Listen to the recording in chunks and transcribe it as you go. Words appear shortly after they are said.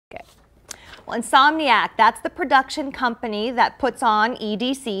Insomniac, that's the production company that puts on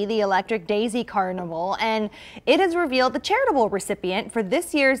EDC, the Electric Daisy Carnival, and it has revealed the charitable recipient for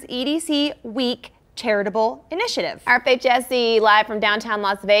this year's EDC Week charitable initiative. Our Faith Jesse live from downtown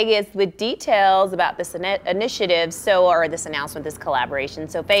Las Vegas with details about this initiative, or this announcement, this collaboration.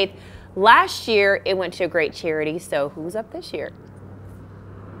 So Faith, last year it went to a great charity, so who's up this year?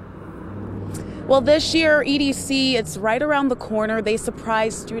 Well, this year, EDC, it's right around the corner. They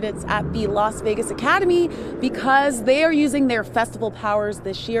surprised students at the Las Vegas Academy because they are using their festival powers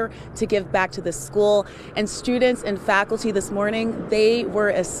this year to give back to the school. And students and faculty this morning, they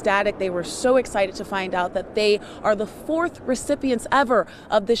were ecstatic. They were so excited to find out that they are the 4th recipients ever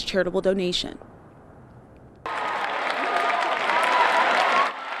of this charitable donation.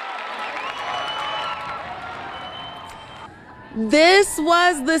 This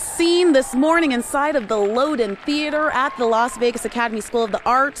was the scene this morning inside of the Loden Theater at the Las Vegas Academy School of the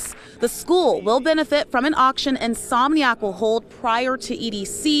Arts. The school will benefit from an auction Insomniac will hold prior to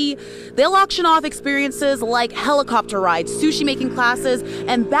EDC. They'll auction off experiences like helicopter rides, sushi making classes,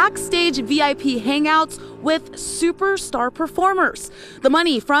 and backstage VIP hangouts with superstar performers. The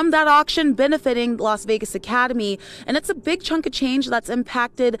money from that auction benefiting Las Vegas Academy, and it's a big chunk of change that's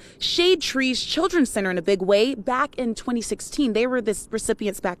impacted Shade Tree's Children's Center in a big way back in 2016. They were the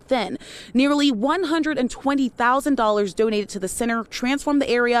recipients back then. Nearly $120,000 donated to the center, transformed the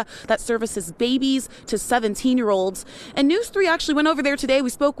area that services babies to 17-year-olds. And News 3 actually went over there today.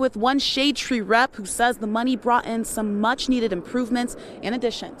 We spoke with one Shade Tree rep who says the money brought in some much needed improvements and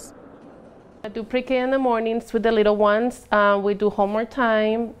additions. I do pre-K in the mornings with the little ones. We do homework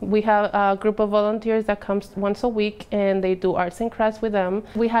time. We have a group of volunteers that comes once a week and they do arts and crafts with them.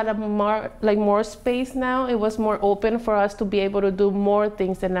 We had a more space now. It was more open for us to be able to do more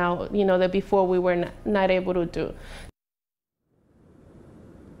things than now, that before we were not able to do.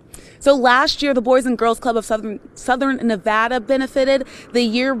 So last year, the Boys and Girls Club of Southern Nevada benefited. The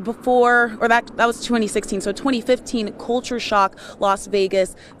year before, or that was 2016, so 2015, Culture Shock Las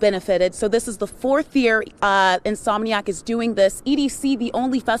Vegas benefited. So this is the 4th year Insomniac is doing this. EDC, the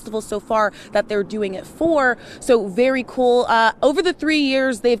only festival so far that they're doing it for. So very cool. Over the 3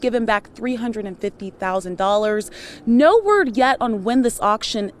 years, they've given back $350,000. No word yet on when this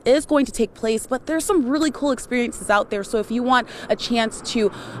auction is going to take place, but there's some really cool experiences out there. So if you want a chance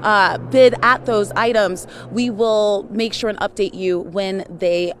to bid at those items, we will make sure and update you when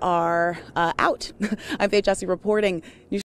they are out. I'm Faith Jesse reporting.